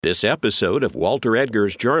This episode of Walter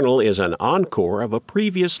Edgar's Journal is an encore of a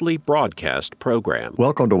previously broadcast program.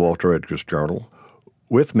 Welcome to Walter Edgar's Journal.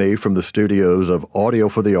 With me from the studios of Audio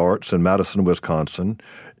for the Arts in Madison, Wisconsin,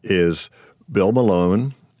 is Bill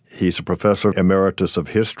Malone. He's a professor emeritus of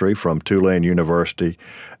history from Tulane University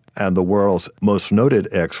and the world's most noted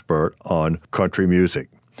expert on country music.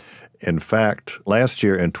 In fact, last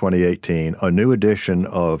year in 2018, a new edition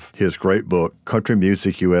of his great book, Country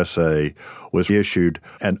Music USA, was issued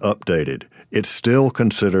and updated. It's still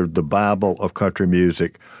considered the Bible of country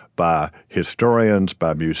music by historians,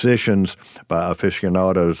 by musicians, by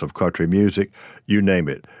aficionados of country music, you name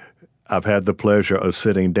it. I've had the pleasure of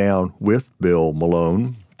sitting down with Bill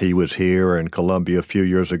Malone. He was here in Columbia a few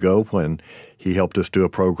years ago when he helped us do a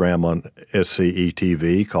program on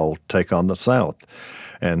SCE-TV called Take on the South.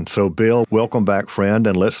 And so, Bill, welcome back, friend,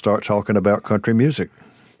 and let's start talking about country music.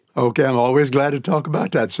 Okay, I'm always glad to talk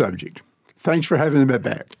about that subject. Thanks for having me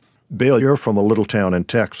back. Bill, you're from a little town in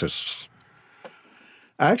Texas.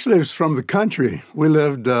 Actually, it's from the country. We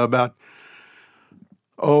lived about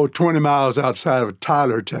 20 miles outside of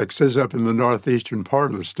Tyler, Texas, up in the northeastern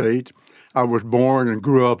part of the state. I was born and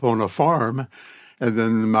grew up on a farm, and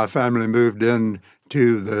then my family moved in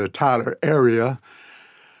to the Tyler area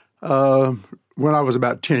when I was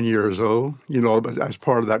about 10 years old, as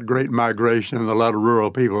part of that great migration a lot of rural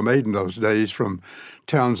people made in those days from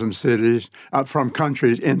towns and cities, from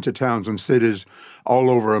countries into towns and cities all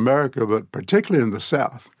over America, but particularly in the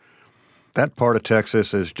South. That part of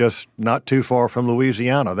Texas is just not too far from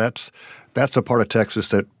Louisiana. That's a part of Texas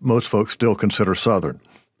that most folks still consider southern.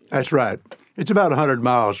 That's right. It's about 100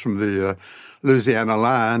 miles from the Louisiana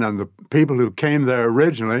line, and the people who came there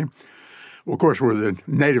originally, well, of course, were the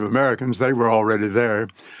Native Americans. They were already there.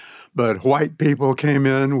 But white people came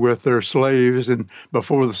in with their slaves and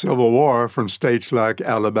before the Civil War from states like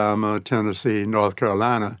Alabama, Tennessee, North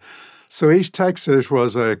Carolina. So East Texas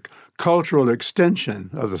was a cultural extension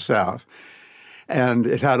of the South. And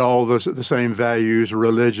it had all the same values,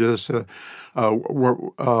 religious,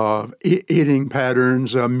 eating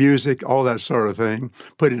patterns, music, all that sort of thing,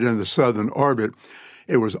 put it in the southern orbit.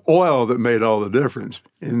 It was oil that made all the difference.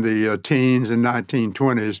 In the teens and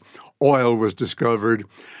 1920s, oil was discovered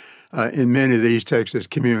in many of these Texas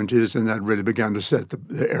communities, and that really began to set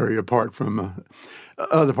the area apart from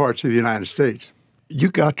other parts of the United States. You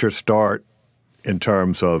got your start in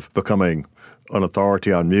terms of becoming an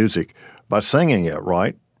authority on music by singing it,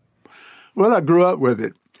 right? Well, I grew up with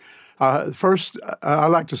it. First, I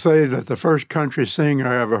like to say that the first country singer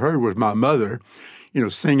I ever heard was my mother,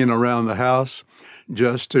 singing around the house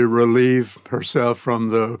just to relieve herself from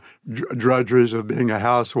the drudgeries of being a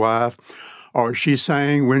housewife. Or she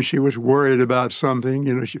sang when she was worried about something.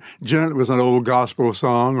 Generally it was an old gospel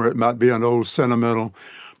song, or it might be an old sentimental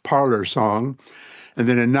parlor song. And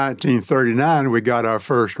then in 1939, we got our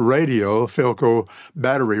first radio, Philco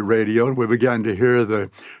battery radio, and we began to hear the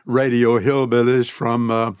radio hillbillies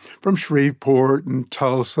from Shreveport and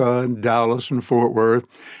Tulsa and Dallas and Fort Worth.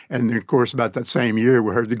 And, of course, about that same year,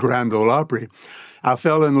 we heard the Grand Ole Opry. I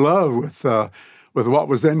fell in love with what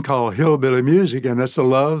was then called hillbilly music, and that's a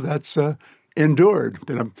love that's endured.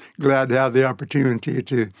 And I'm glad to have the opportunity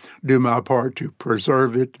to do my part to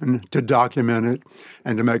preserve it and to document it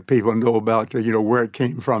and to make people know about where it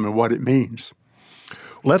came from and what it means.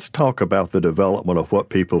 Let's talk about the development of what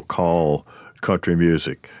people call country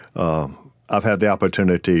music. I've had the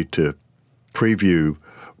opportunity to preview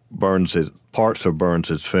parts of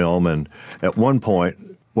Burns's film, and at one point,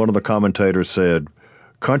 one of the commentators said,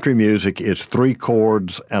 country music is 3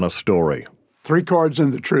 chords and a story. 3 chords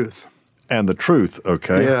and the truth. And the truth,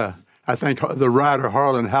 okay. Yeah. I think the writer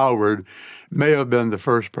Harlan Howard may have been the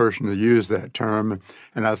first person to use that term,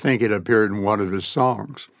 and I think it appeared in one of his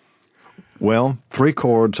songs. Well, 3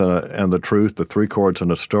 chords and the truth, the 3 chords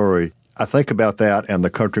and a story. I think about that and the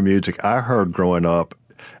country music I heard growing up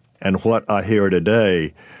and what I hear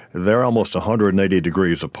today, they're almost 180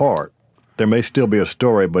 degrees apart. There may still be a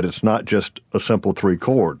story, but it's not just a simple 3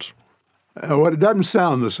 chords. Well, it doesn't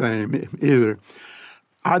sound the same either.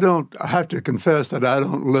 I have to confess that I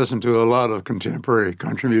don't listen to a lot of contemporary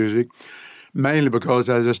country music, mainly because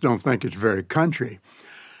I just don't think it's very country.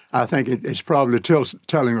 I think it's probably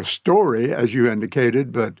telling a story, as you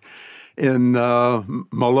indicated, but in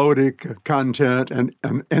melodic content and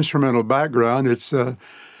an instrumental background, it's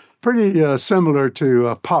pretty similar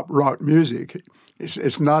to pop rock music.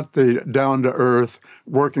 It's not the down-to-earth,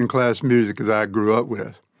 working-class music that I grew up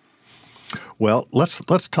with. Well, let's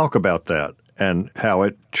talk about that and how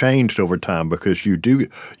it changed over time, because you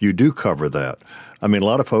do cover that. I mean, a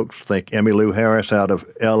lot of folks think Emmylou Harris out of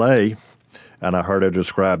L.A. and I heard her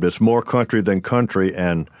described as more country than country,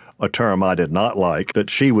 and a term I did not like, that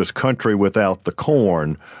she was country without the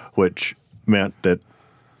corn, which meant that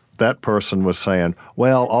that person was saying,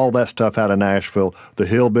 well, all that stuff out of Nashville, the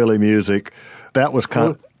hillbilly music, that was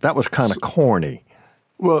kind of corny.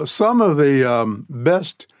 Well, some of the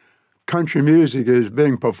best country music is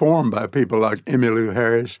being performed by people like Emmylou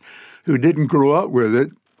Harris, who didn't grow up with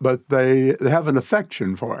it, but they have an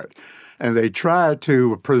affection for it. And they try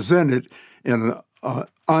to present it in an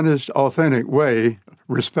honest, authentic way,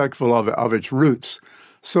 respectful of its roots.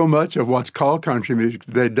 So much of what's called country music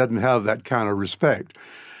today doesn't have that kind of respect.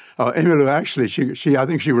 Emmylou, actually, I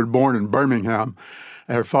think she was born in Birmingham.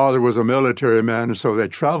 Her father was a military man, and so they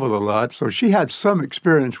traveled a lot. So she had some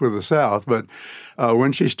experience with the South, but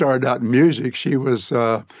when she started out in music, she was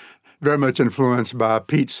very much influenced by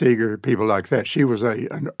Pete Seeger, people like that. She was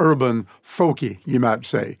an urban folkie, you might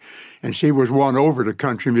say. And she was won over to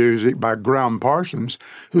country music by Graham Parsons,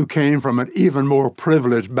 who came from an even more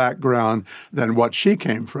privileged background than what she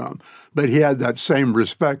came from. But he had that same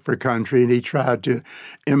respect for country, and he tried to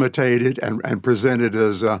imitate it and present it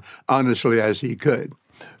as honestly as he could.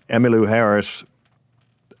 Emmylou Harris,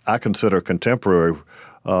 I consider contemporary.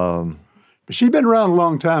 She's been around a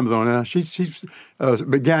long time, though. Now she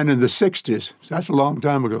began in the '60s. So that's a long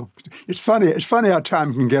time ago. It's funny how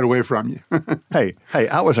time can get away from you. Hey,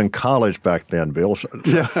 I was in college back then, Bill.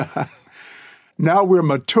 Yeah. Now we're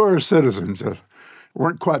mature citizens.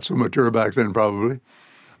 Weren't quite so mature back then, probably.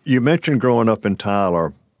 You mentioned growing up in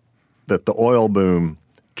Tyler that the oil boom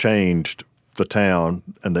changed the town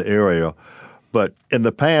and the area, but in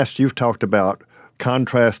the past you've talked about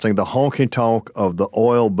contrasting the honky-tonk of the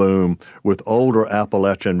oil boom with older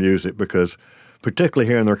Appalachian music, because particularly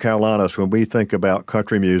here in the Carolinas, when we think about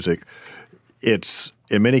country music, it's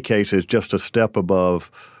in many cases just a step above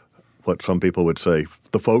what some people would say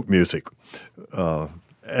the folk music,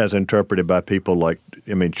 as interpreted by people like,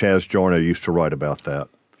 Chaz Joyner used to write about that.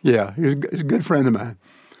 Yeah, he's a good friend of mine.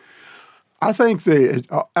 I think the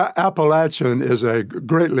Appalachian is a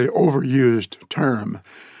greatly overused term.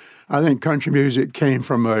 I think country music came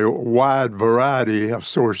from a wide variety of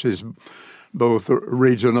sources, both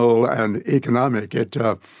regional and economic.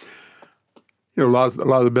 A lot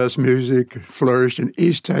of the best music flourished in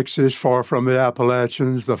East Texas, far from the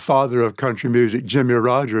Appalachians. The father of country music, Jimmie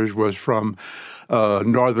Rodgers, was from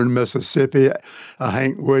northern Mississippi.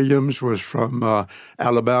 Hank Williams was from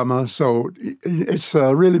Alabama. So it's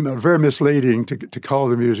really very misleading to call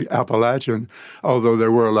the music Appalachian, although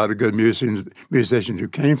there were a lot of good musicians who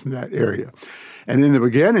came from that area. And in the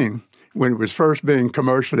beginning, when it was first being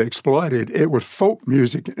commercially exploited, it was folk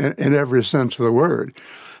music in every sense of the word.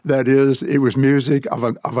 That is, it was music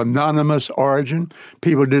of anonymous origin.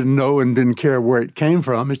 People didn't know and didn't care where it came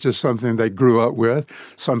from. It's just something they grew up with,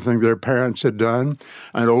 something their parents had done,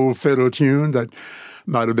 an old fiddle tune that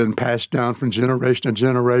might have been passed down from generation to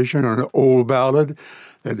generation, or an old ballad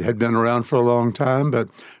that had been around for a long time. But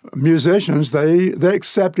musicians, they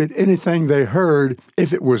accepted anything they heard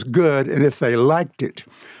if it was good and if they liked it.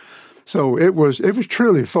 So it was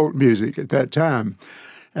truly folk music at that time.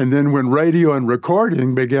 And then when radio and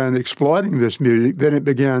recording began exploiting this music, then it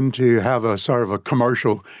began to have a sort of a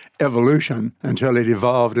commercial evolution until it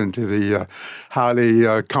evolved into the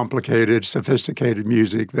highly complicated, sophisticated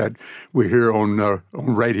music that we hear on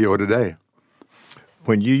radio today.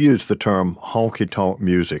 When you use the term honky-tonk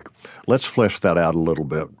music, let's flesh that out a little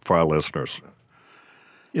bit for our listeners.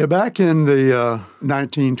 Yeah, back in the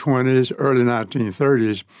 1920s, early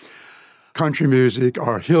 1930s, country music,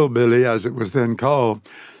 or hillbilly as it was then called,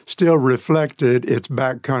 still reflected its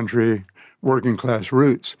backcountry working-class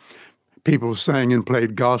roots. People sang and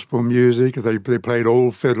played gospel music. They played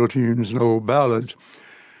old fiddle tunes and old ballads.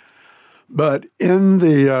 But in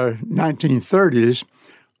the 1930s,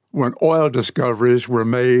 when oil discoveries were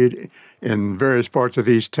made in various parts of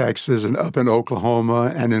East Texas and up in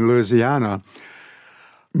Oklahoma and in Louisiana,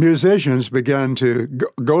 musicians began to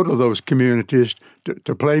go to those communities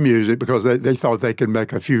to play music because they thought they could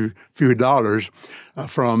make a few dollars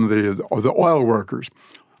from the oil workers.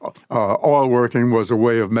 Oil working was a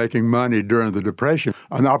way of making money during the Depression,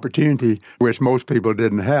 an opportunity which most people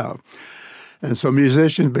didn't have. And so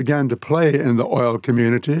musicians began to play in the oil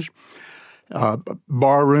communities.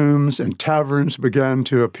 Bar rooms and taverns began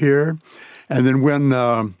to appear. And then when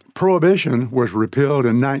Prohibition was repealed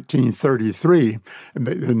in 1933,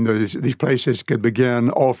 and these places could begin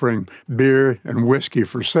offering beer and whiskey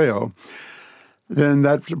for sale, then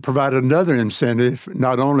that provided another incentive,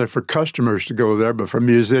 not only for customers to go there, but for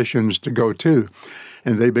musicians to go too.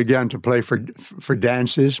 And they began to play for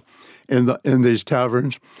dances in these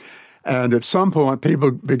taverns. And at some point,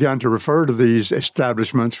 people began to refer to these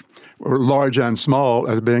establishments, large and small,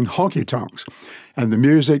 as being honky-tonks. And the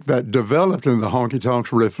music that developed in the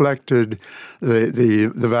honky-tonks reflected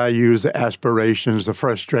the values, the aspirations, the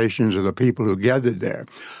frustrations of the people who gathered there.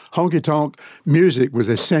 Honky-tonk music was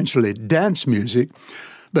essentially dance music,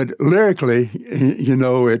 but lyrically,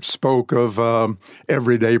 it spoke of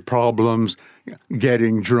everyday problems,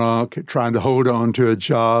 getting drunk, trying to hold on to a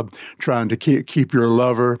job, trying to keep your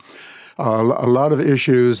lover, a lot of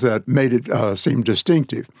issues that made it seem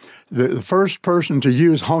distinctive. The first person to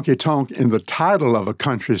use honky-tonk in the title of a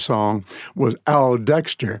country song was Al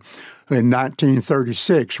Dexter, who in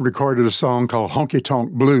 1936 recorded a song called Honky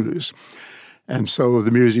Tonk Blues. And so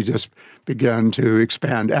the music just began to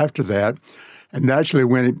expand after that. And naturally,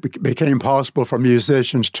 when it became possible for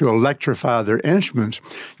musicians to electrify their instruments,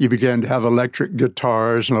 you began to have electric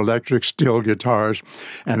guitars and electric steel guitars.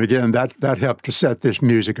 And again, that helped to set this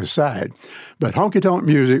music aside. But honky-tonk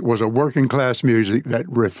music was a working-class music that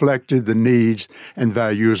reflected the needs and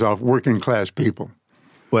values of working-class people.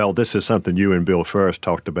 Well, this is something you and Bill Ferris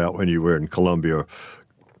talked about when you were in Columbia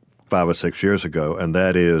 5 or 6 years ago, and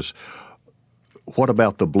that is, what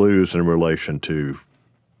about the blues in relation to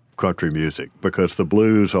country music? Because the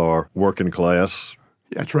blues are working class.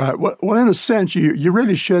 That's right. Well, in a sense, you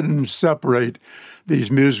really shouldn't separate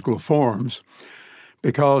these musical forms,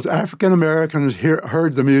 because African Americans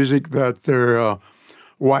heard the music that their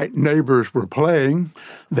white neighbors were playing.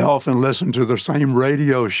 They often listened to the same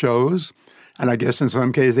radio shows, and I guess in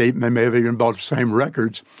some cases they may have even bought the same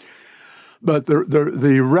records. But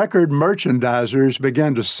the record merchandisers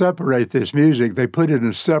began to separate this music. They put it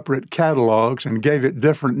in separate catalogs and gave it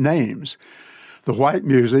different names. The white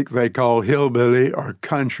music they called hillbilly or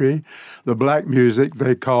country. The black music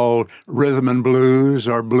they called rhythm and blues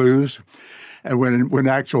or blues. And when in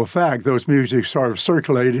actual fact, those musics sort of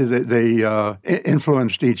circulated, they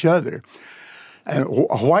influenced each other. And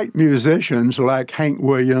white musicians like Hank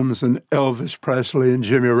Williams and Elvis Presley and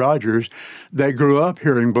Jimmy Rogers, they grew up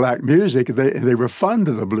hearing black music. They were fond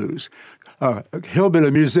of the blues. Hillbilly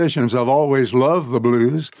musicians have always loved the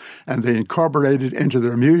blues, and they incorporated into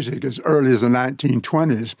their music as early as the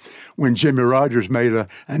 1920s, when Jimmy Rogers made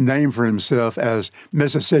a name for himself as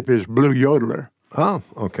Mississippi's blue yodeler. Oh,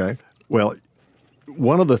 okay. Well,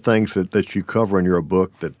 one of the things that you cover in your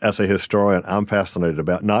book that, as a historian, I'm fascinated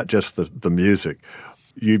about, not just the music.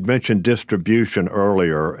 You mentioned distribution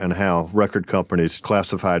earlier and how record companies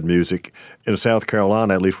classified music. In South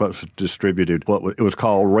Carolina, at least what was distributed, it was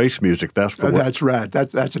called race music. That's the word. That's right.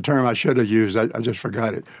 That's a term I should have used. I just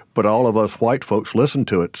forgot it. But all of us white folks listened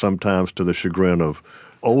to it, sometimes to the chagrin of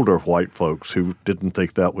older white folks who didn't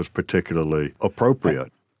think that was particularly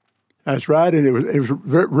appropriate. That's right, and it was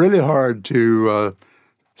really hard to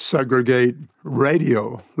segregate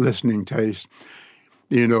radio listening taste.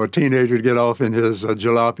 A teenager would get off in his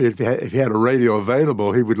jalopy. If he had a radio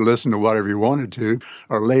available, he would listen to whatever he wanted to.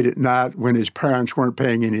 Or late at night, when his parents weren't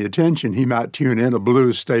paying any attention, he might tune in a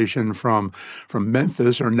blues station from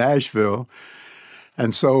Memphis or Nashville.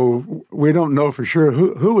 And so we don't know for sure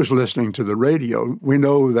who was listening to the radio. We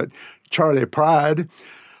know that Charley Pride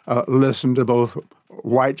listened to both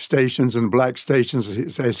white stations and black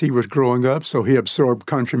stations as he was growing up, so he absorbed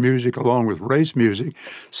country music along with race music.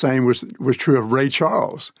 Same was true of Ray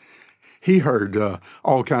Charles. He heard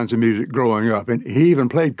all kinds of music growing up, and he even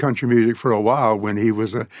played country music for a while when he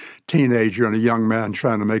was a teenager and a young man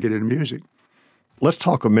trying to make it in music. Let's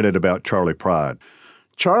talk a minute about Charley Pride.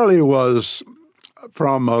 Charley was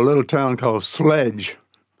from a little town called Sledge,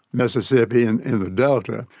 Mississippi in the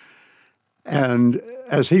Delta, and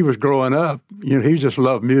as he was growing up, he just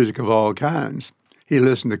loved music of all kinds. He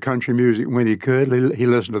listened to country music when he could. He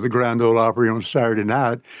listened to the Grand Ole Opry on Saturday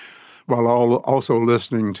night, while also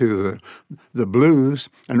listening to the blues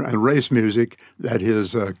and race music that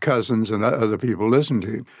his cousins and other people listened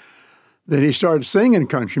to. Then he started singing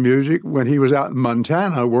country music when he was out in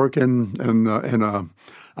Montana working in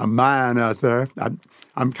a mine out there.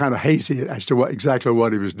 I'm kind of hazy as to exactly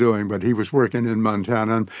what he was doing, but he was working in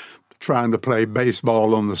Montana and trying to play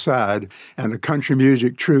baseball on the side, and a country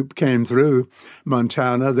music troupe came through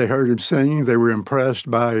Montana. They heard him singing. They were impressed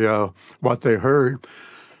by what they heard,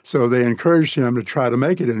 so they encouraged him to try to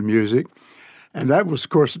make it in music. And that was, of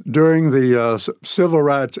course, during the civil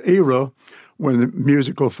rights era, when the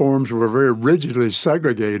musical forms were very rigidly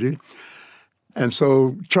segregated. And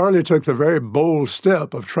so Charley took the very bold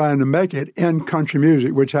step of trying to make it in country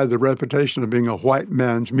music, which had the reputation of being a white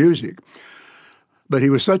man's music. But he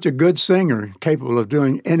was such a good singer, capable of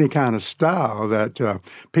doing any kind of style, that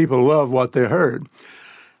people loved what they heard.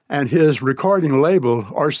 And his recording label,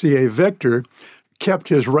 RCA Victor, kept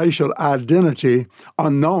his racial identity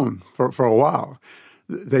unknown for a while.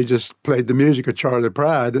 They just played the music of Charley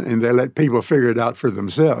Pride, and they let people figure it out for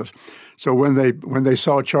themselves. So when they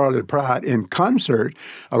saw Charley Pride in concert,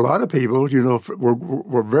 a lot of people,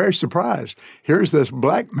 were very surprised. Here's this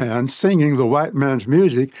black man singing the white man's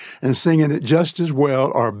music and singing it just as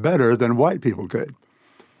well or better than white people could.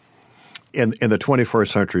 In the 21st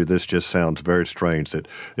century, this just sounds very strange that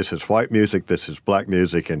this is white music, this is black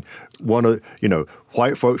music, and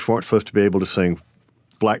white folks weren't supposed to be able to sing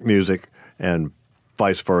black music and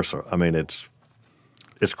vice versa. I mean, it's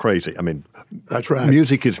crazy. I mean, that's right.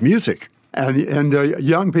 Music is music. And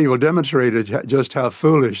young people demonstrated just how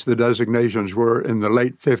foolish the designations were in the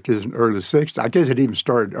late 50s and early 60s. I guess it even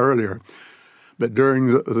started earlier. But during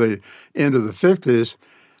the end of the 50s,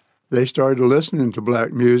 they started listening to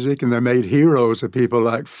black music, and they made heroes of people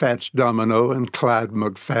like Fats Domino and Clyde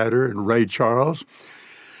McPhatter and Ray Charles.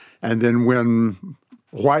 And then when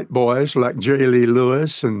white boys like Jerry Lee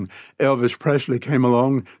Lewis and Elvis Presley came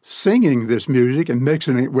along singing this music and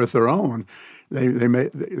mixing it with their own,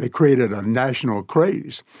 they created a national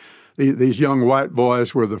craze. These young white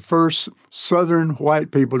boys were the first Southern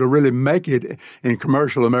white people to really make it in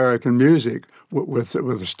commercial American music with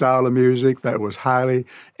a style of music that was highly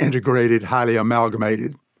integrated, highly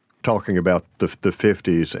amalgamated. Talking about the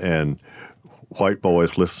 50s and white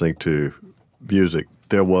boys listening to music,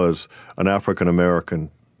 there was an African-American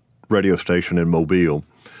radio station in Mobile,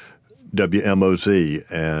 WMOZ,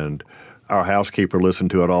 and our housekeeper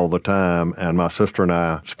listened to it all the time, and my sister and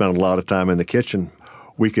I spent a lot of time in the kitchen.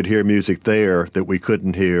 We could hear music there that we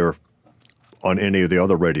couldn't hear on any of the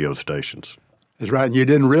other radio stations. That's right, and you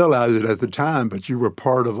didn't realize it at the time, but you were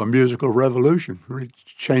part of a musical revolution, really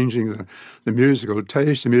changing the musical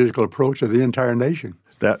taste, the musical approach of the entire nation.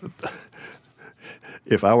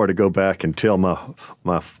 If I were to go back and tell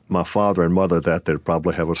my father and mother that, they'd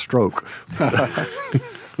probably have a stroke.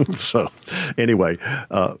 So anyway,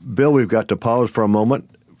 Bill, we've got to pause for a moment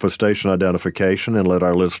for station identification and let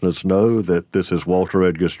our listeners know that this is Walter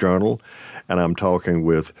Edgar's Journal, and I'm talking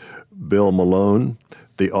with Bill Malone,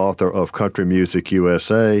 the author of Country Music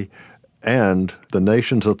USA and the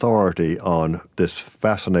nation's authority on this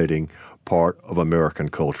fascinating part of American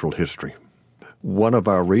cultural history. One of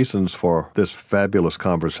our reasons for this fabulous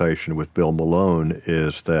conversation with Bill Malone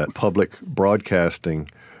is that public broadcasting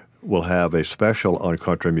will have a special on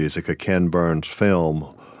country music, a Ken Burns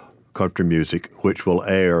film, Country Music, which will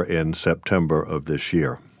air in September of this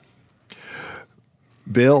year.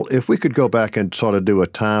 Bill, if we could go back and sort of do a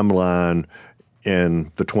timeline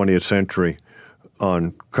in the 20th century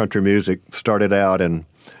on country music, start it out and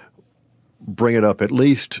bring it up at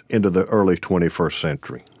least into the early 21st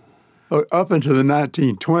century. Up into the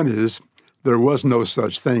 1920s, there was no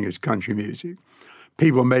such thing as country music.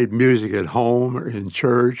 People made music at home or in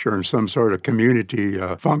church or in some sort of community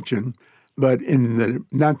function. But in the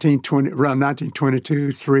around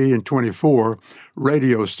 1922, 3, and 24,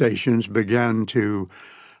 radio stations began to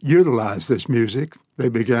utilize this music. They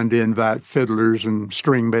began to invite fiddlers and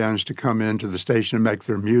string bands to come into the station and make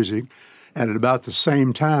their music. And at about the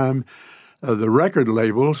same time, the record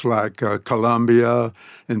labels like Columbia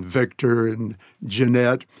and Victor and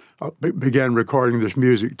Jeanette began recording this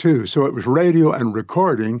music too. So it was radio and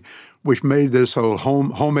recording which made this whole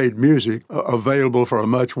homemade music available for a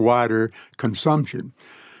much wider consumption.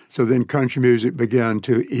 So then country music began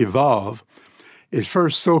to evolve. Its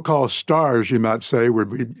first so-called stars, you might say, would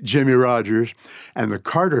be Jimmie Rodgers and the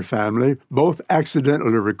Carter family, both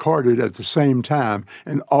accidentally recorded at the same time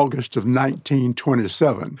in August of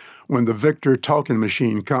 1927, when the Victor Talking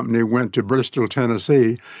Machine Company went to Bristol,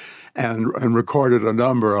 Tennessee, and recorded a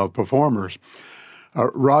number of performers.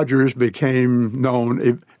 Rodgers became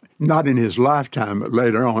known, not in his lifetime, but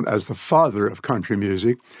later on, as the father of country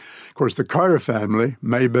music. Of course, the Carter family,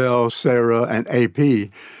 Maybelle, Sarah, and A.P.,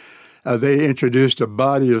 they introduced a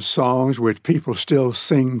body of songs which people still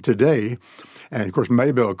sing today. And, of course,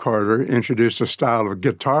 Maybelle Carter introduced a style of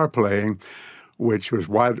guitar playing which was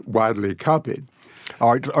widely copied.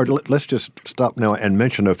 All right, let's just stop now and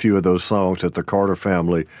mention a few of those songs that the Carter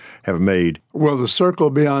family have made. Well, The Circle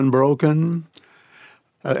Be Unbroken,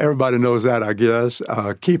 everybody knows that, I guess.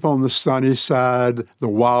 Keep on the Sunny Side, The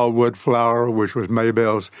Wildwood Flower, which was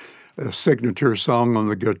Maybelle's signature song on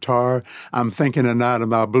the guitar. I'm Thinking Tonight of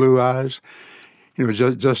My Blue Eyes,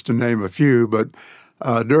 just to name a few. But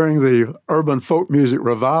during the urban folk music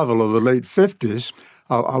revival of the late 50s,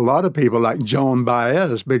 a lot of people like Joan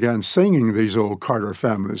Baez began singing these old Carter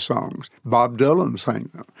family songs. Bob Dylan sang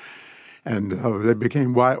them, and they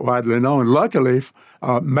became widely known. Luckily,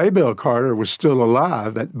 Maybelle Carter was still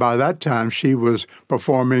alive. By that time, she was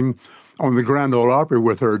performing on the Grand Ole Opry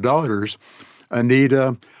with her daughters,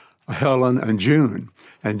 Anita, Helen, and June.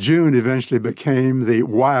 And June eventually became the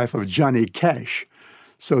wife of Johnny Cash.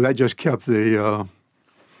 So that just kept the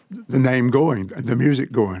name going, the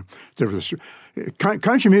music going.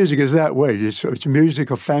 Country music is that way. It's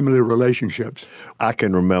music of family relationships. I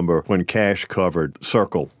can remember when Cash covered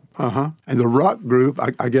Circle. And the rock group,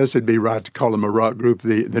 I guess it'd be right to call them a rock group,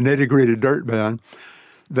 the Nitty Gritty Dirt Band,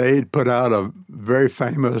 they put out a very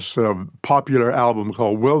famous, popular album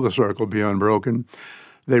called Will the Circle Be Unbroken?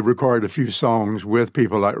 They recorded a few songs with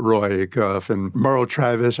people like Roy Acuff and Merle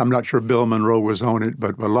Travis. I'm not sure Bill Monroe was on it,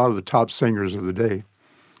 but a lot of the top singers of the day.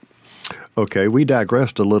 Okay, we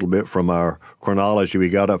digressed a little bit from our chronology. We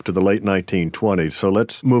got up to the late 1920s, so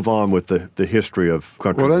let's move on with the history of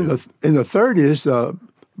country music. In the 30s,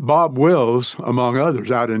 Bob Wills, among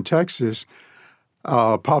others, out in Texas,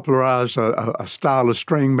 popularized a style of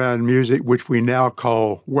string band music which we now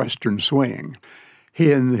call Western swing.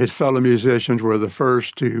 He and his fellow musicians were the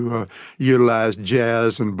first to utilize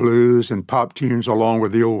jazz and blues and pop tunes along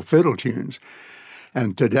with the old fiddle tunes.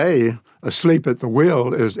 And today, Asleep at the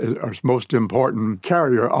Wheel is our most important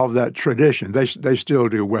carrier of that tradition. They still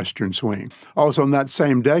do Western swing. Also in that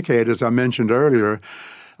same decade, as I mentioned earlier,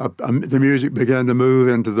 the music began to move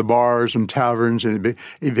into the bars and taverns, and it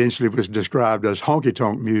eventually was described as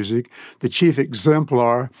honky-tonk music. The chief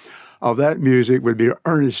exemplar of that music would be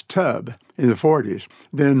Ernest Tubb in the 40s.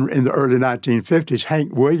 Then in the early 1950s,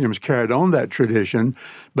 Hank Williams carried on that tradition,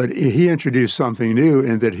 but he introduced something new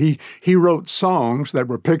in that he wrote songs that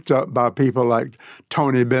were picked up by people like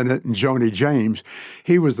Tony Bennett and Joni James.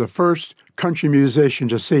 He was the first country musician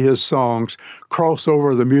to see his songs cross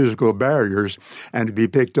over the musical barriers and to be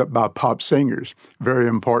picked up by pop singers. Very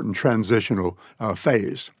important transitional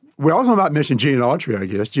phase. We also might mention Gene Autry, I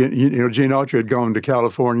guess. Gene Autry had gone to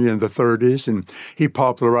California in the 30s, and he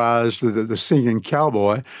popularized the singing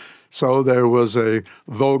cowboy. So there was a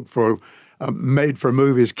vogue for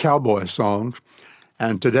made-for-movies cowboy songs.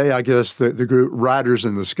 And today, I guess, the group Riders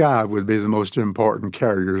in the Sky would be the most important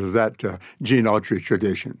carriers of that Gene Autry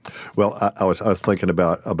tradition. Well, I was thinking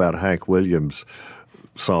about Hank Williams'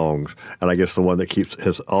 songs, and I guess the one that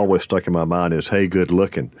has always stuck in my mind is "Hey, Good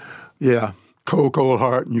Looking." Yeah. Cold, Cold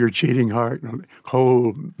Heart and Your Cheating Heart,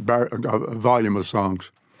 whole volume of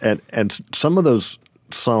songs. And some of those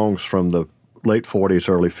songs from the late 40s,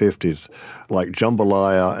 early 50s, like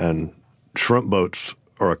Jambalaya and Shrimp Boats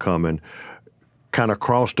Are A-Comin', kind of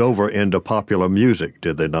crossed over into popular music,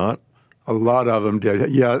 did they not? A lot of them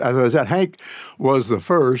did. Yeah, as I said, Hank was the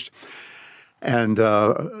first, and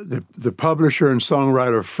the publisher and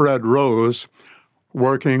songwriter Fred Rose,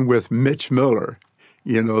 working with Mitch Miller,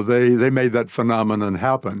 they made that phenomenon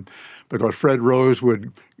happen because Fred Rose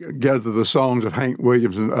would gather the songs of Hank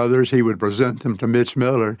Williams and others. He would present them to Mitch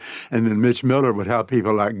Miller, and then Mitch Miller would have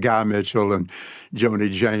people like Guy Mitchell and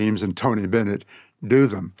Joni James and Tony Bennett do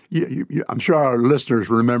them. I'm sure our listeners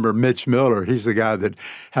remember Mitch Miller. He's the guy that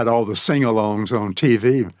had all the sing-alongs on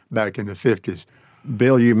TV back in the 50s.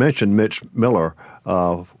 Bill, you mentioned Mitch Miller.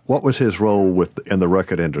 What was his role in the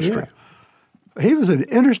record industry? Yeah. He was an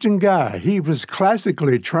interesting guy. He was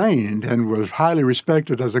classically trained and was highly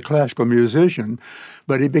respected as a classical musician,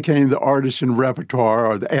 but he became the artist in repertoire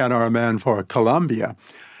or the A&R man for Columbia.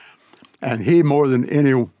 And he, more than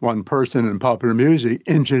any one person in popular music,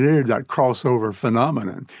 engineered that crossover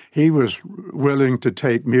phenomenon. He was willing to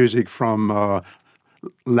take music from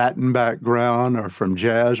Latin background or from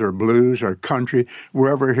jazz or blues or country,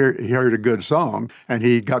 wherever he heard a good song, and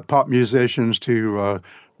he got pop musicians to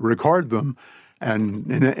record them.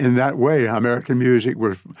 And in that way, American music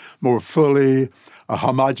was more fully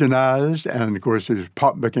homogenized, and of course, it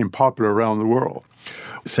became popular around the world.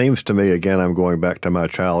 Seems to me, again, I'm going back to my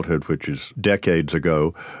childhood, which is decades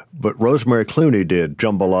ago, but Rosemary Clooney did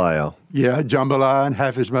Jambalaya. Yeah, Jambalaya and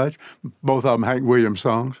Half As Much, both of them Hank Williams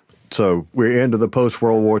songs. So we're into the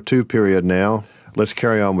post-World War II period now. Let's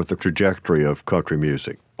carry on with the trajectory of country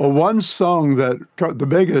music. Well, one song the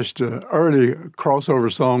biggest early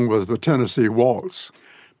crossover song was the Tennessee Waltz.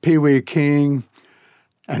 Pee Wee King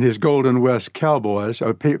and his Golden West Cowboys,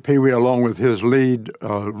 Pee Wee along with his lead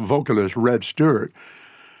vocalist, Red Stewart,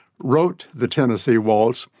 wrote the Tennessee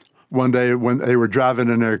Waltz one day when they were driving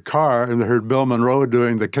in their car and they heard Bill Monroe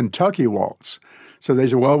doing the Kentucky Waltz. So they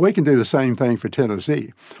said, well, we can do the same thing for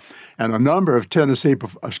Tennessee. And a number of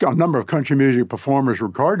country music performers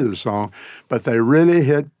recorded the song, but they really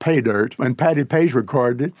hit pay dirt when Patty Page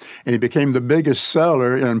recorded it, and he became the biggest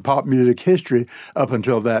seller in pop music history up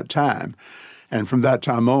until that time. And from that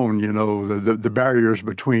time on, the barriers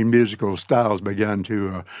between musical styles began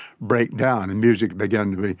to break down, and music began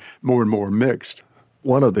to be more and more mixed.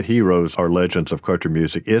 one of the heroes or legends of country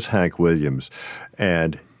music is Hank Williams,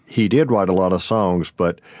 and he did write a lot of songs,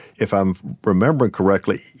 but if I'm remembering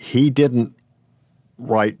correctly, he didn't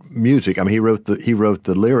write music. I mean, he wrote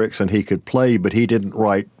the lyrics and he could play, but he didn't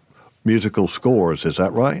write musical scores. Is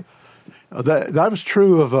that right? That was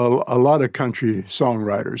true of a lot of country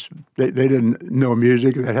songwriters. They didn't know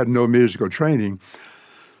music. They had no musical training.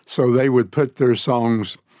 So they would put their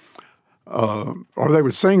songs, or they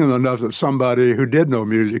would sing them enough that somebody who did know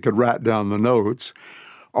music could write down the notes,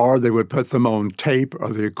 or they would put them on tape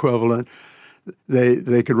or the equivalent.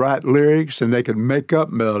 They could write lyrics and they could make up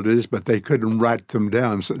melodies, but they couldn't write them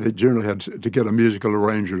down. So they generally had to get a musical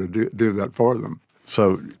arranger to do that for them.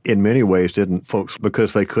 So in many ways, didn't folks,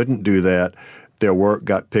 because they couldn't do that, their work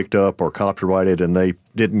got picked up or copyrighted and they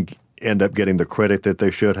didn't end up getting the credit that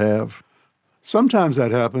they should have? Sometimes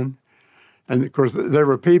that happened. And, of course, there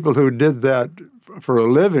were people who did that for a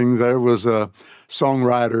living. There was a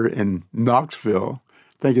songwriter in Knoxville.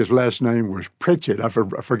 I think his last name was Pritchett. I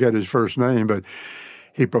forget his first name, but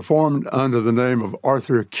he performed under the name of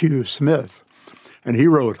Arthur Q. Smith. And he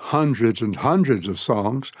wrote hundreds and hundreds of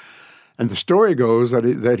songs. And the story goes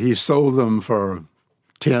that he sold them for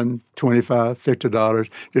 $10, $25,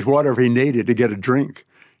 $50, just whatever he needed to get a drink.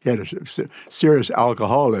 He had a serious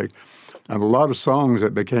alcoholic. And a lot of songs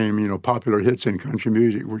that became, popular hits in country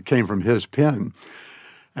music came from his pen.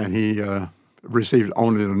 And he received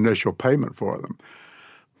only an initial payment for them.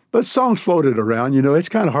 But songs floated around. It's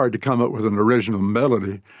kind of hard to come up with an original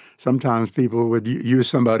melody. Sometimes people would use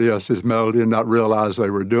somebody else's melody and not realize they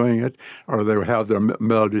were doing it, or they would have their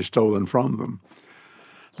melody stolen from them.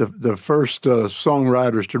 The first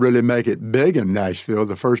songwriters to really make it big in Nashville,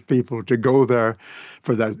 the first people to go there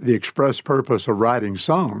for the express purpose of writing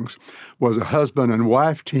songs, was a husband and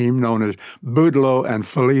wife team known as Boudleaux and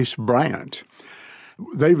Felice Bryant.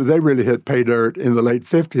 They really hit pay dirt in the late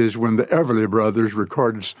 50s when the Everly Brothers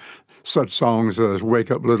recorded such songs as Wake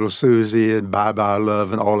Up Little Susie and Bye Bye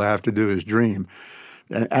Love and All I Have to Do Is Dream.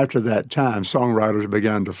 And after that time, songwriters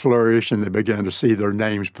began to flourish and they began to see their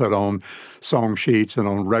names put on song sheets and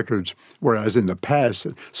on records, whereas in the past,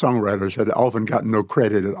 songwriters had often gotten no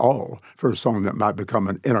credit at all for a song that might become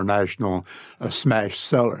an international smash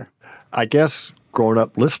seller. I guess growing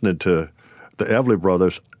up listening to the Everly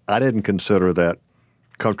Brothers, I didn't consider that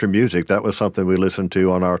country music. That was something we listened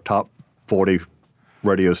to on our top 40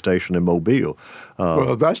 radio station in Mobile.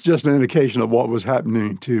 Well, that's just an indication of what was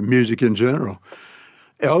happening to music in general.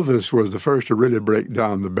 Elvis was the first to really break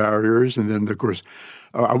down the barriers, and then, of course,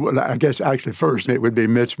 I guess actually first it would be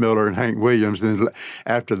Mitch Miller and Hank Williams. Then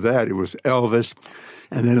after that, it was Elvis.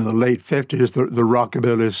 And then in the late 50s, the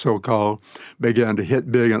rockabilly, so-called, began to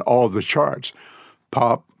hit big in all the charts.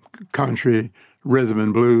 Pop, country, rhythm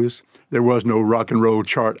and blues. There was no rock and roll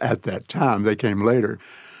chart at that time. They came later.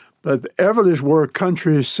 But the Everlys were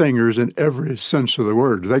country singers in every sense of the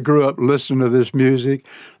word. They grew up listening to this music.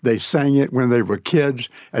 They sang it when they were kids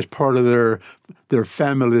as part of their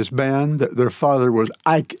family's band. Their father was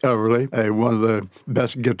Ike Everly, one of the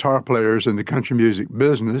best guitar players in the country music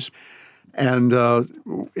business. And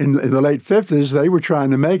in the late 50s, they were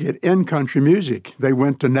trying to make it in country music. They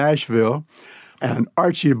went to Nashville, and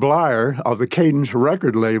Archie Blyer of the Cadence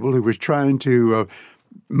record label, who was trying to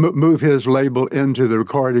move his label into the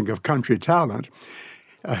recording of country talent,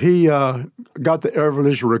 he got the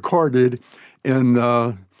Everlys recorded in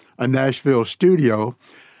a Nashville studio.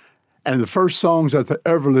 And the first songs that the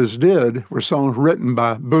Everlys did were songs written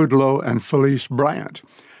by Boudleaux and Felice Bryant.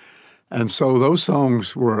 And so those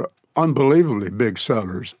songs were unbelievably big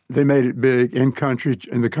sellers. They made it big in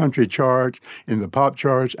the country charts, in the pop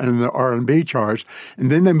charts, and in the R&B charts. And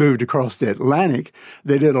then they moved across the Atlantic.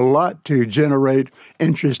 They did a lot to generate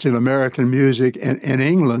interest in American music in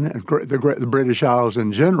England and the British Isles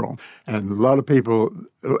in general. And a lot of people,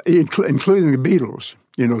 including the Beatles,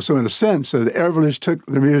 so in a sense, the Everlys took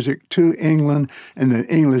the music to England, and the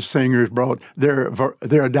English singers brought their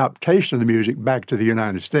adaptation of the music back to the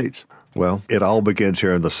United States. Well, it all begins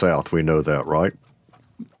here in the South. We know that, right?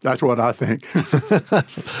 That's what I think.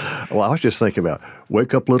 Well, I was just thinking about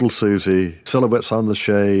Wake Up Little Susie, Silhouettes on the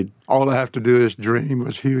Shade. All I Have to Do Is Dream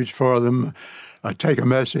was huge for them. Take a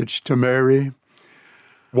Message to Mary.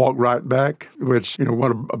 Walk Right Back, which,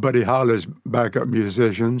 one of Buddy Holly's backup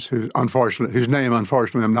musicians, whose name,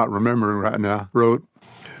 unfortunately, I'm not remembering right now, wrote.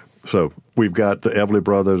 So we've got the Everly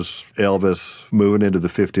Brothers, Elvis, moving into the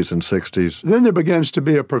 50s and 60s. Then there begins to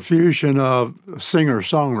be a profusion of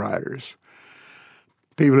singer-songwriters,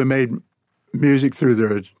 people who made music through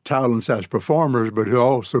their talents as performers, but who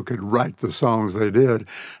also could write the songs they did.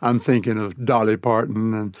 I'm thinking of Dolly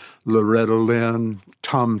Parton and Loretta Lynn,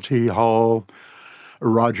 Tom T. Hall,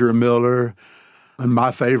 Roger Miller, and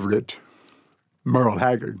my favorite, Merle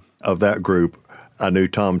Haggard. Of that group, I knew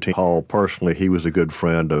Tom T. Hall personally. He was a good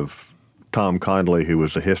friend of Tom Kindley, who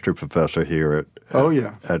was a history professor here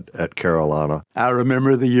at Carolina. I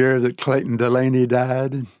remember the year that Clayton Delaney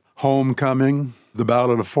died, Homecoming, The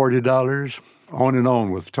Ballad of $40,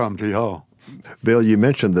 on with Tom T. Hall. Bill, you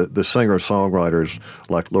mentioned the singer-songwriters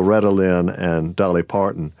like Loretta Lynn and Dolly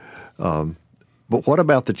Parton. But what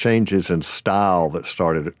about the changes in style that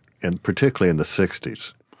started, particularly in the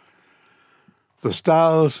 60s? The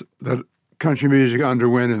styles that country music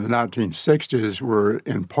underwent in the 1960s were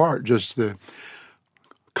in part just the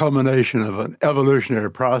culmination of an evolutionary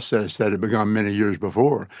process that had begun many years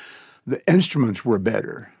before. The instruments were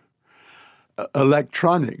better.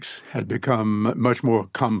 Electronics had become much more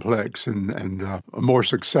complex and more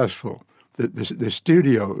successful. The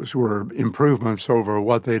studios were improvements over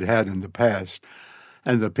what they'd had in the past.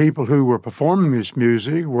 And the people who were performing this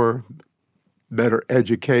music were better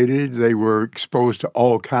educated. They were exposed to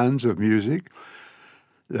all kinds of music.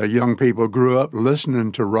 The young people grew up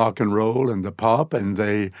listening to rock and roll and the pop, and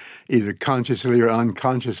they either consciously or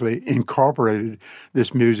unconsciously incorporated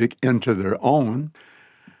this music into their own.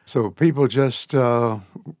 So people just were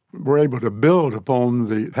able to build upon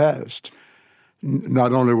the past.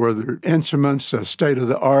 Not only were their instruments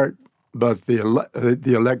state-of-the-art, but the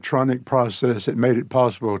electronic process that made it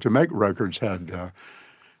possible to make records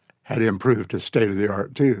had improved to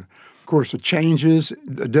state-of-the-art, too. Of course, the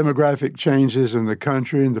demographic changes in the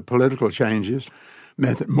country and the political changes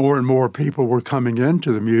meant that more and more people were coming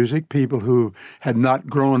into the music, people who had not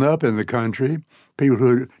grown up in the country, people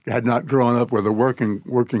who had not grown up with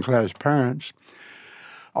working-class parents,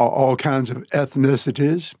 all kinds of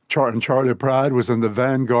ethnicities. Charley Pride was in the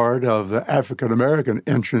vanguard of the African-American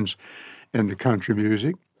entrance into country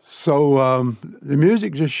music. So the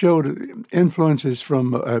music just showed influences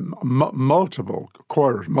from multiple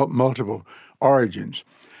quarters, multiple origins.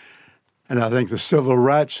 And I think the Civil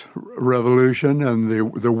Rights Revolution and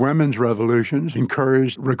the Women's Revolutions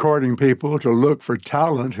encouraged recording people to look for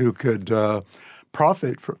talent who could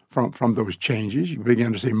profit from those changes. You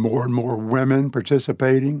began to see more and more women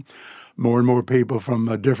participating, more and more people from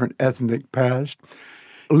a different ethnic past,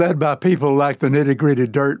 led by people like the Nitty Gritty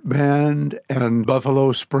Dirt Band and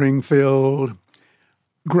Buffalo Springfield,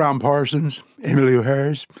 Gram Parsons, Emmylou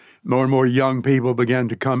Harris. More and more young people began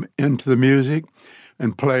to come into the music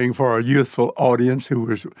and playing for a youthful audience who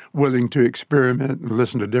was willing to experiment and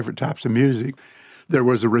listen to different types of music. There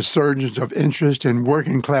was a resurgence of interest in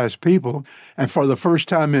working-class people, and for the first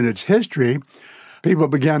time in its history, people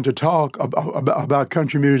began to talk about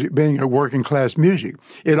country music being a working-class music.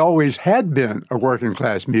 It always had been a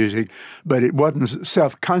working-class music, but it wasn't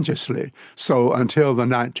self-consciously so until the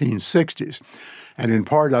 1960s. And in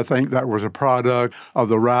part, I think that was a product of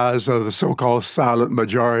the rise of the so-called silent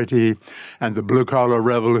majority and the blue-collar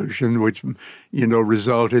revolution, which,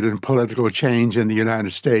 resulted in political change in the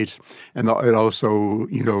United States. And it also,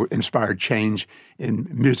 inspired change in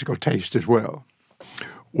musical taste as well.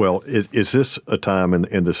 Well, is this a time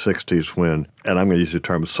in the 60s when, and I'm going to use the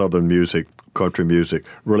term Southern music, country music,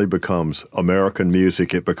 really becomes American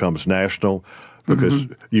music, it becomes national? Because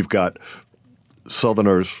you've got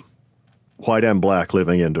Southerners, white and black,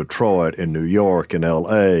 living in Detroit, in New York, in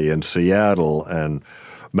L.A., in Seattle, and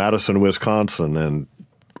Madison, Wisconsin, and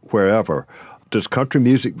wherever. Does country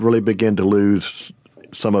music really begin to lose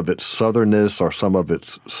some of its southernness or some of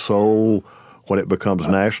its soul when it becomes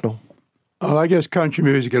national? Well, I guess country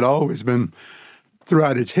music had always been,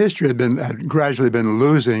 throughout its history, had gradually been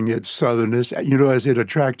losing its southernness, as it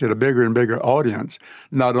attracted a bigger and bigger audience,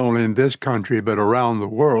 not only in this country but around the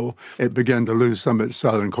world. It began to lose some of its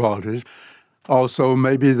southern qualities. Also,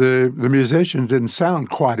 maybe the musicians didn't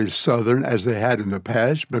sound quite as southern as they had in the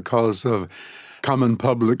past because of common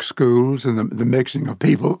public schools and the mixing of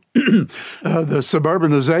people. The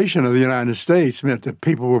suburbanization of the United States meant that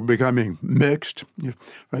people were becoming mixed,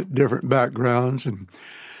 different backgrounds. And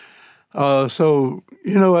so,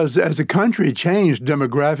 as the country changed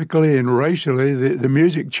demographically and racially, the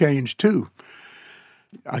music changed too.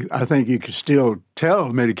 I think you could still tell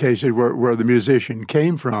in many cases where the musician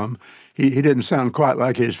came from. He didn't sound quite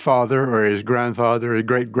like his father or his grandfather or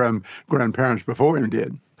great-grandparents before him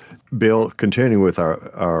did. Bill, continuing with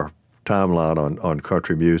our timeline on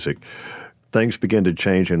country music, things begin to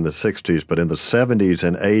change in the 60s, but in the 70s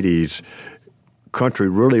and 80s, country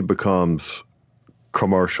really becomes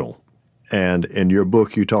commercial. And in your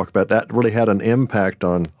book, you talk about that really had an impact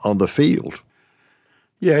on the field.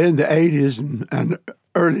 Yeah, in the 80s and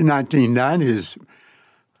early 1990s,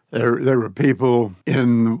 there were people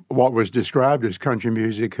in what was described as country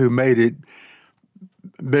music who made it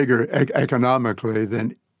bigger economically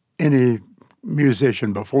than any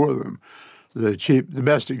musician before them. The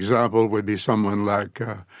best example would be someone like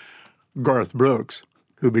Garth Brooks,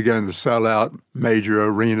 who began to sell out major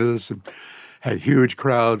arenas and had huge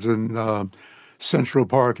crowds in Central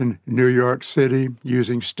Park in New York City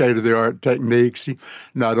using state-of-the-art techniques.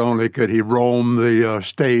 Not only could he roam the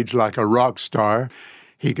stage like a rock star,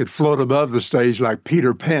 he could float above the stage like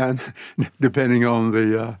Peter Pan, depending on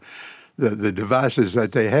the devices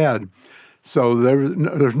that they had. So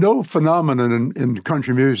there's no phenomenon in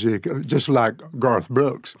country music just like Garth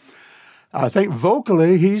Brooks. I think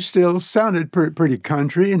vocally he still sounded pretty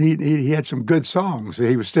country, and he had some good songs.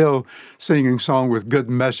 He was still singing songs with good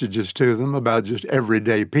messages to them about just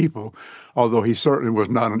everyday people, although he certainly was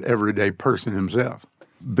not an everyday person himself.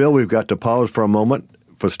 Bill, we've got to pause for a moment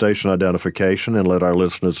for station identification and let our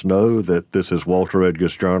listeners know that this is Walter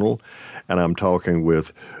Edgar's Journal, and I'm talking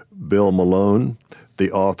with Bill Malone,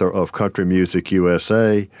 the author of Country Music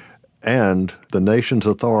USA and the nation's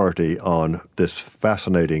authority on this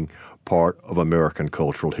fascinating part of American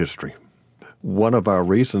cultural history. One of our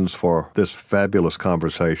reasons for this fabulous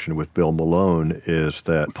conversation with Bill Malone is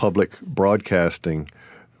that public broadcasting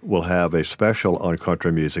will have a special on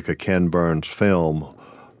country music, a Ken Burns film,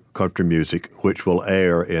 Country Music, which will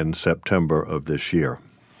air in September of this year.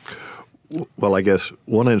 Well, I guess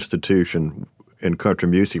one institution in country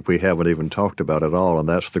music we haven't even talked about at all, and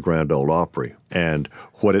that's the Grand Ole Opry, and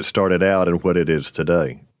what it started out and what it is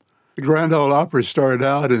today. The Grand Ole Opry started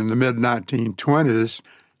out in the mid-1920s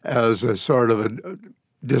as a sort of a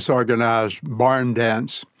disorganized barn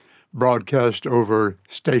dance broadcast over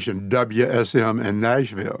station WSM in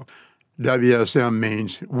Nashville. WSM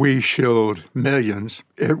means We Shield Millions.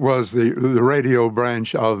 It was the radio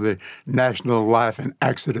branch of the National Life and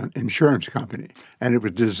Accident Insurance Company, and it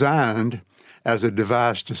was designed as a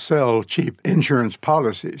device to sell cheap insurance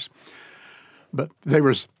policies. But they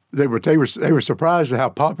were surprised at how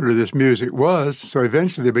popular this music was, so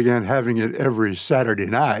eventually they began having it every Saturday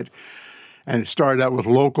night. And it started out with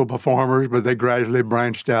local performers, but they gradually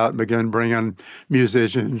branched out and began bringing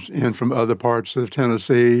musicians in from other parts of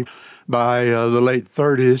Tennessee. By the late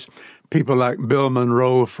 30s, people like Bill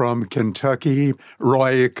Monroe from Kentucky,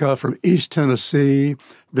 Roy Acuff from East Tennessee,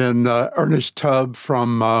 then Ernest Tubb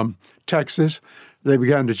from Texas, they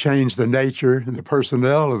began to change the nature and the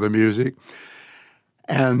personnel of the music.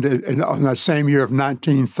 And on that same year of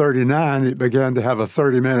 1939, it began to have a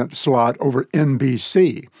 30-minute slot over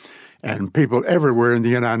NBC, and people everywhere in the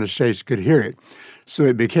United States could hear it. So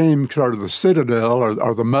it became sort of the citadel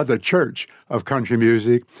or the mother church of country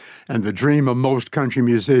music, and the dream of most country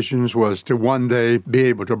musicians was to one day be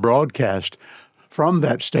able to broadcast from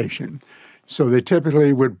that station. So they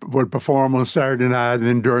typically would perform on Saturday night, and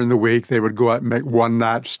then during the week they would go out and make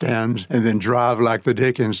one-night stands and then drive like the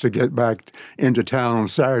Dickens to get back into town on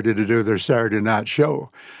Saturday to do their Saturday night show.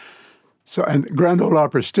 So, and Grand Ole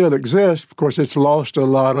Opry still exists. Of course, it's lost a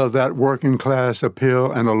lot of that working-class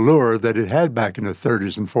appeal and allure that it had back in the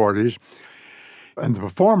 30s and 40s. And the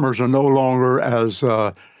performers are no longer as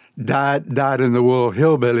dyed-in-the-wool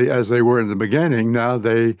hillbilly as they were in the beginning. Now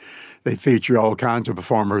they feature all kinds of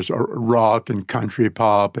performers, rock and country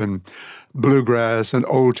pop and bluegrass and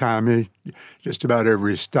old-timey, just about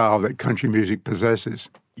every style that country music possesses.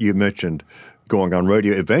 You mentioned going on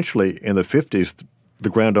radio. Eventually, in the 50s, the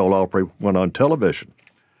Grand Ole Opry went on television.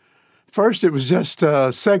 First, it was just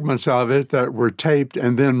segments of it that were taped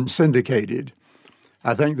and then syndicated.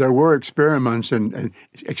 I think there were experiments in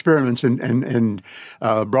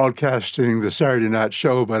broadcasting the Saturday night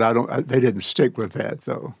show, but they didn't stick with that,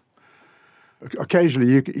 though.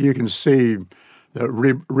 Occasionally, you can see the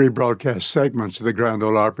rebroadcast segments of the Grand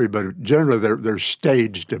Ole Opry, but generally they're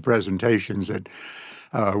staged presentations that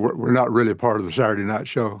were not really part of the Saturday night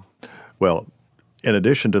show. Well, in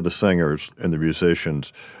addition to the singers and the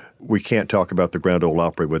musicians, we can't talk about the Grand Ole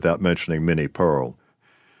Opry without mentioning Minnie Pearl.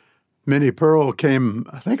 Minnie Pearl came,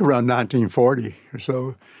 I think, around 1940 or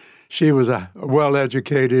so. She was a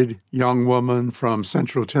well-educated young woman from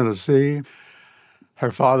Central Tennessee.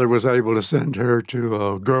 Her father was able to send her to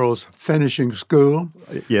a girls' finishing school.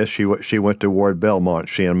 Yes, she went to Ward Belmont.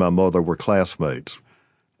 She and my mother were classmates.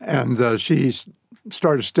 And she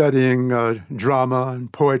started studying drama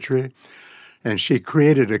and poetry, and she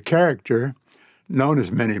created a character known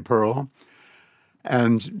as Minnie Pearl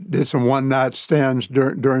and did some one-night stands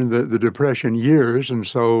during the Depression years. And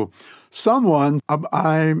so someone,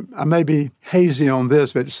 I may be hazy on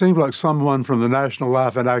this, but it seems like someone from the National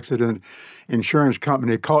Life and Accident Insurance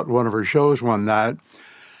Company caught one of her shows one night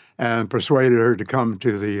and persuaded her to come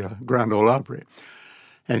to the Grand Ole Opry.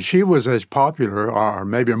 And she was as popular, or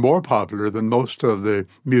maybe more popular, than most of the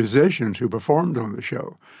musicians who performed on the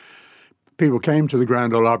show. People came to the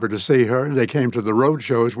Grand Ole Opry to see her. They came to the road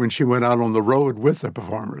shows when she went out on the road with the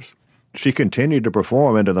performers. She continued to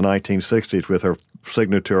perform into the 1960s with her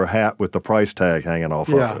signature hat with the price tag hanging off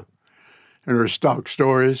of it. And her stock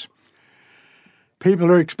stories.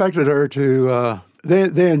 People expected her to,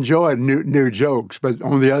 they enjoyed new jokes, but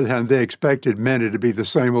on the other hand, they expected Minnie to be the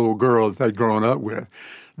same old girl that they'd grown up with.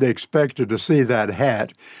 They expected to see that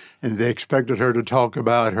hat, and they expected her to talk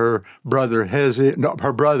about her brother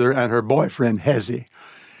her brother and her boyfriend Hezzy.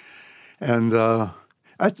 And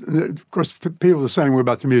of course, people the same way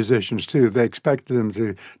about the musicians too. They expected them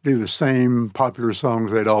to do the same popular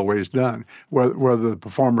songs they'd always done, whether the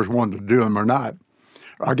performers wanted to do them or not.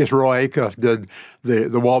 I guess Roy Acuff did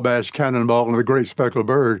the Wabash Cannonball and the Great Speckled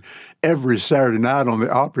Bird every Saturday night on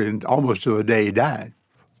the Opry, and almost to the day he died.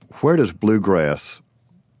 Where does bluegrass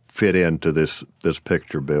fit into this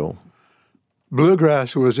picture, Bill?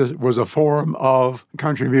 Bluegrass was a form of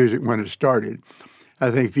country music when it started.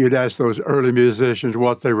 I think if you'd ask those early musicians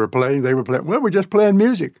what they were playing, well, we're just playing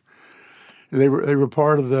music. They were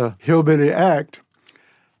part of the Hillbilly Act,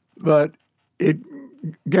 but it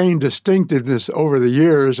gained distinctiveness over the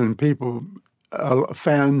years, and people,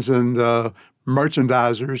 fans and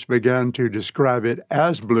merchandisers began to describe it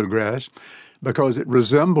as bluegrass because it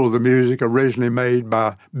resembled the music originally made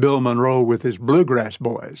by Bill Monroe with his Bluegrass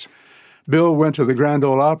Boys. Bill went to the Grand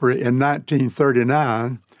Ole Opry in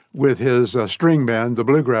 1939 with his string band, the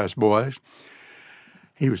Bluegrass Boys.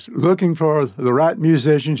 He was looking for the right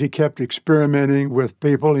musicians. He kept experimenting with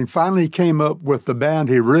people. He finally came up with the band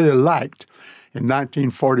he really liked in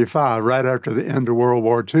 1945, right after the end of World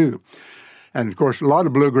War II. And, of course, a lot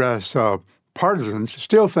of bluegrass partisans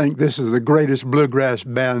still think this is the greatest bluegrass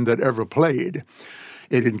band that ever played.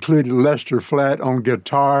 It included Lester Flatt on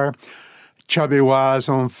guitar, Chubby Wise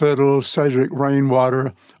on fiddle, Cedric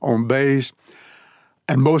Rainwater on bass,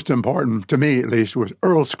 and most important, to me at least, was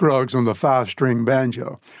Earl Scruggs on the 5-string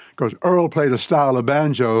banjo, because Earl played a style of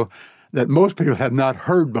banjo that most people had not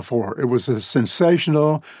heard before. It was a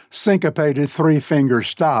sensational, syncopated 3-finger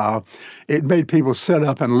style. It made people sit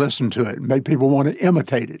up and listen to it. It made people want to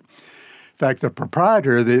imitate it. In fact, the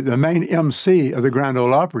proprietor, the main MC of the Grand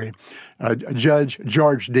Ole Opry, Judge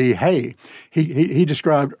George D. Hay, he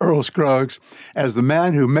described Earl Scruggs as the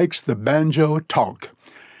man who makes the banjo talk.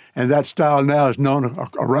 And that style now is known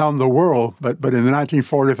around the world, but in the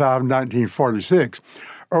 1945 and 1946,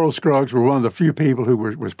 Earl Scruggs were one of the few people who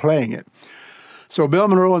was playing it. So Bill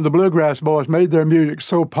Monroe and the Bluegrass Boys made their music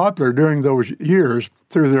so popular during those years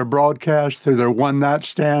through their broadcasts, through their one-night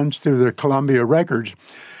stands, through their Columbia records,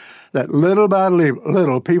 that little by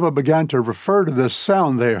little people began to refer to this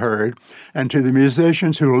sound they heard and to the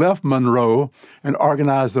musicians who left Monroe and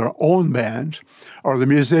organized their own bands, or the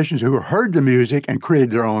musicians who heard the music and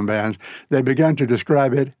created their own bands. They began to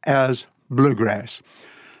describe it as bluegrass.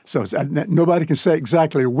 So nobody can say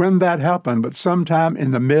exactly when that happened, but sometime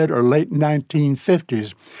in the mid or late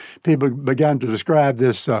 1950s, people began to describe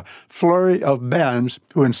this flurry of bands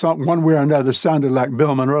who in one way or another sounded like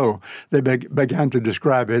Bill Monroe. They began to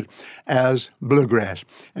describe it as bluegrass.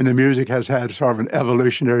 And the music has had sort of an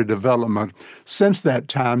evolutionary development since that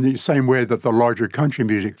time, the same way that the larger country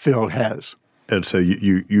music field has. And so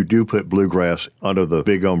you do put bluegrass under the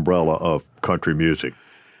big umbrella of country music.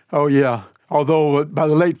 Oh, yeah. Although by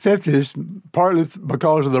the late 50s, partly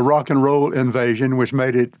because of the rock and roll invasion, which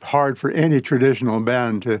made it hard for any traditional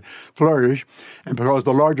band to flourish, and because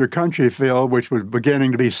the larger country field, which was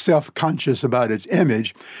beginning to be self-conscious about its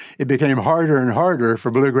image, it became harder and harder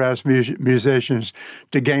for bluegrass musicians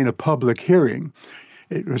to gain a public hearing.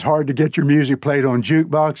 It was hard to get your music played on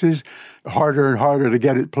jukeboxes, harder and harder to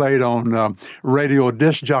get it played on radio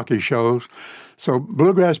disc jockey shows. So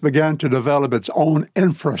bluegrass began to develop its own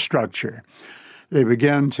infrastructure. They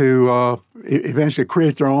began to eventually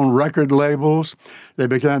create their own record labels. They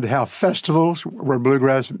began to have festivals where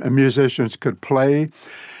bluegrass musicians could play,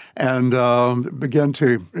 and began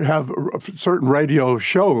to have certain radio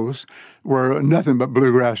shows where nothing but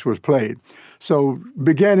bluegrass was played. So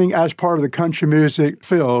beginning as part of the country music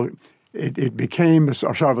field, it became a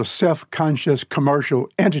sort of a self-conscious commercial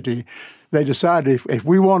entity. They decided if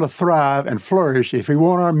we want to thrive and flourish, if we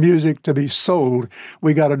want our music to be sold,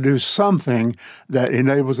 we got to do something that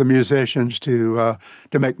enables the musicians to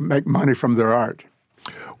make money from their art.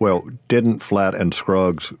 Well, didn't Flatt and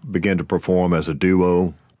Scruggs begin to perform as a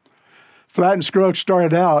duo? Flatt and Scruggs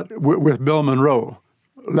started out with Bill Monroe.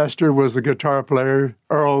 Lester was the guitar player.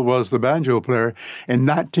 Earl was the banjo player. In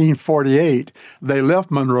 1948, they left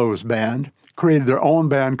Monroe's band, created their own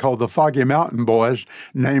band called the Foggy Mountain Boys,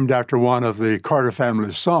 named after one of the Carter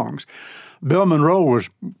family's songs. Bill Monroe was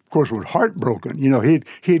heartbroken. You know, he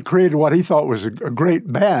had created what he thought was a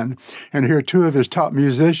great band, and here two of his top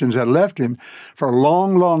musicians had left him for a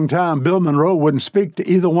long, long time. Bill Monroe wouldn't speak to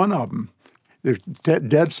either one of them. There's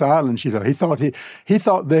dead silence. You know, he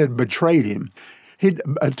thought they had betrayed him. It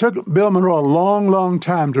took Bill Monroe a long, long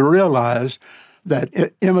time to realize that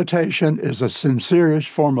imitation is a sincerest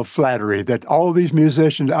form of flattery, that all these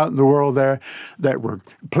musicians out in the world there that were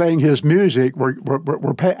playing his music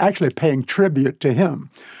were actually paying tribute to him.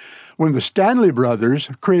 When the Stanley Brothers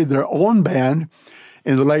created their own band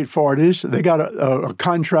in the late 40s, they got a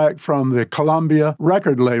contract from the Columbia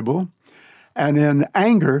record label, and in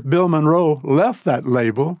anger, Bill Monroe left that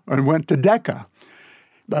label and went to Decca.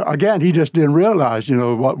 But again, he just didn't realize, you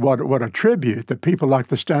know, what a tribute that people like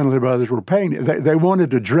the Stanley Brothers were paying. They wanted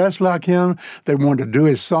to dress like him. They wanted to do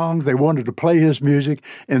his songs. They wanted to play his music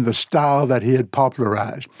in the style that he had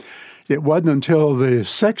popularized. It wasn't until the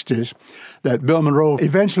 60s that Bill Monroe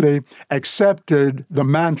eventually accepted the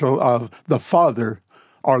mantle of the father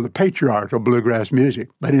or the patriarch of bluegrass music.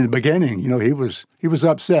 But in the beginning, you know, he was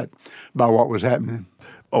upset by what was happening.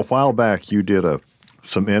 A while back, you did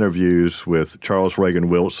some interviews with Charles Reagan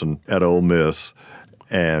Wilson at Ole Miss,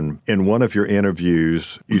 and in one of your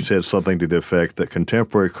interviews, you said something to the effect that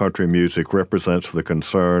contemporary country music represents the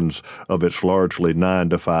concerns of its largely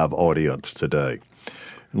 9-to-5 audience today.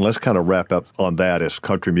 And let's kind of wrap up on that as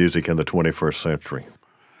country music in the 21st century.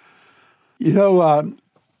 You know,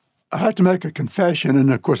 I have to make a confession,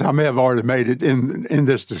 and of course I may have already made it in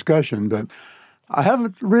this discussion, but I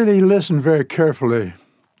haven't really listened very carefully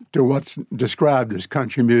to what's described as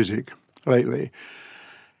country music lately.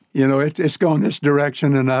 You know, it's gone this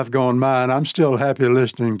direction and I've gone mine. I'm still happy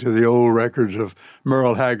listening to the old records of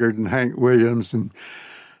Merle Haggard and Hank Williams and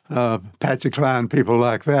Patsy Cline, people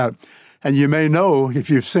like that. And you may know, if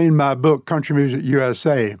you've seen my book, Country Music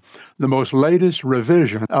USA, the most latest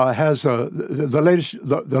revision has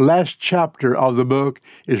the last chapter of the book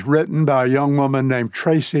is written by a young woman named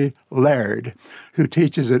Tracy Laird, who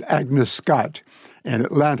teaches at Agnes Scott in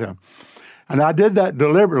Atlanta. And I did that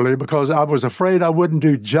deliberately because I was afraid I wouldn't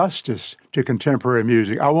do justice to contemporary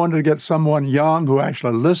music. I wanted to get someone young who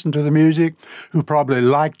actually listened to the music, who probably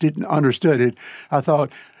liked it and understood it. I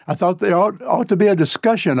thought there ought to be a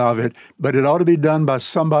discussion of it, but it ought to be done by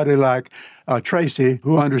somebody like Tracy,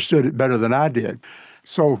 who understood it better than I did.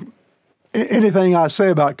 So anything I say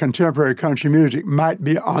about contemporary country music might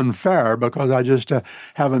be unfair because I just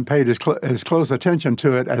haven't paid as close attention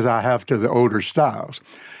to it as I have to the older styles.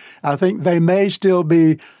 I think they may still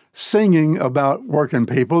be singing about working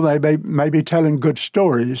people. They may be telling good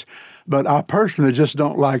stories, but I personally just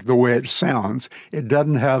don't like the way it sounds. It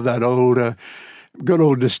doesn't have that good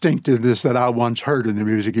old distinctiveness that I once heard in the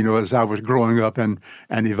music, you know, as I was growing up and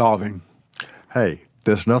evolving. Hey,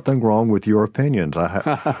 there's nothing wrong with your opinions.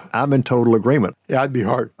 I'm in total agreement. Yeah, I'd be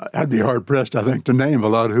hard pressed, I think, to name a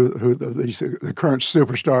lot of who the current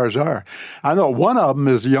superstars are. I know one of them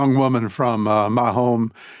is a young woman from my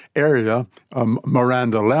home area,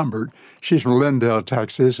 Miranda Lambert. She's from Lindale,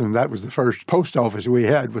 Texas, and that was the first post office we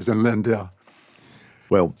had was in Lindale.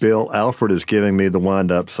 Well, Bill, Alfred is giving me the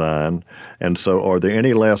wind-up sign, and so are there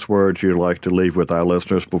any last words you'd like to leave with our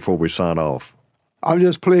listeners before we sign off? I'm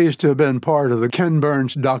just pleased to have been part of the Ken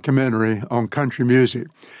Burns documentary on country music.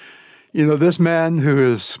 You know, this man who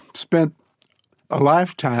has spent a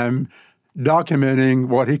lifetime documenting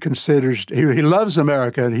what he considers, he loves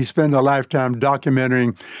America, and he spent a lifetime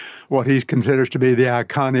documenting what he considers to be the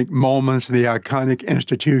iconic moments, the iconic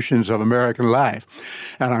institutions of American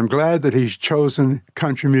life. And I'm glad that he's chosen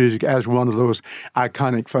country music as one of those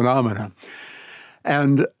iconic phenomena.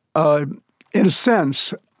 And in a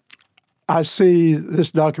sense, I see this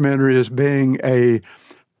documentary as being a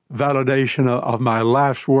validation of my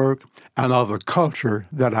life's work and of the culture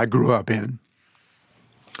that I grew up in.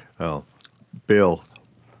 Oh, Bill,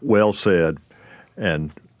 well said.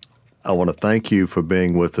 And I want to thank you for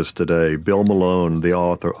being with us today. Bill Malone, the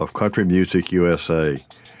author of Country Music USA.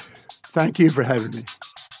 Thank you for having me.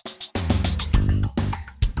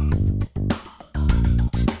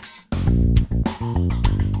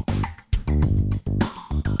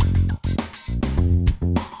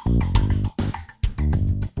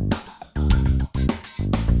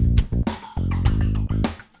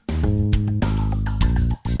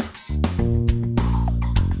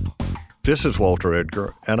 This is Walter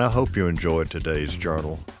Edgar, and I hope you enjoyed today's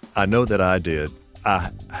journal. I know that I did.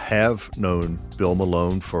 I have known Bill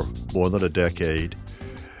Malone for more than a decade.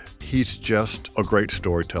 he's just a great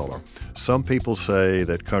storyteller. Some people say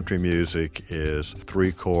that country music is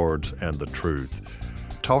 3 chords and the truth.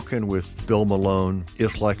 Talking with Bill Malone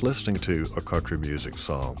is like listening to a country music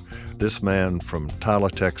song. This man from Tyler,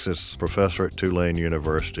 Texas, professor at Tulane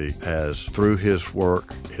University, has, through his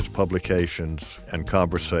work, his publications, and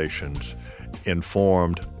conversations,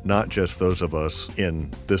 informed not just those of us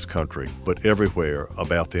in this country, but everywhere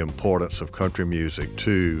about the importance of country music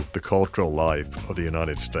to the cultural life of the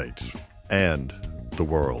United States and the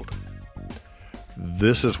world.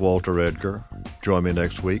 This is Walter Edgar. Join me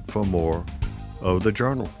next week for more of The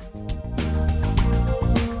Journal.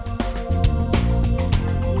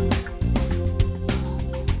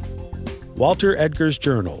 Walter Edgar's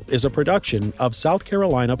Journal is a production of South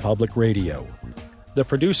Carolina Public Radio. The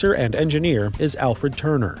producer and engineer is Alfred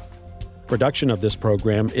Turner. Production of this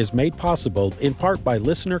program is made possible in part by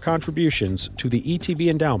listener contributions to the ETV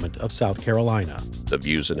Endowment of South Carolina. The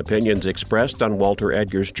views and opinions expressed on Walter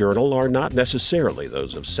Edgar's Journal are not necessarily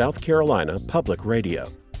those of South Carolina Public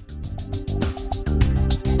Radio.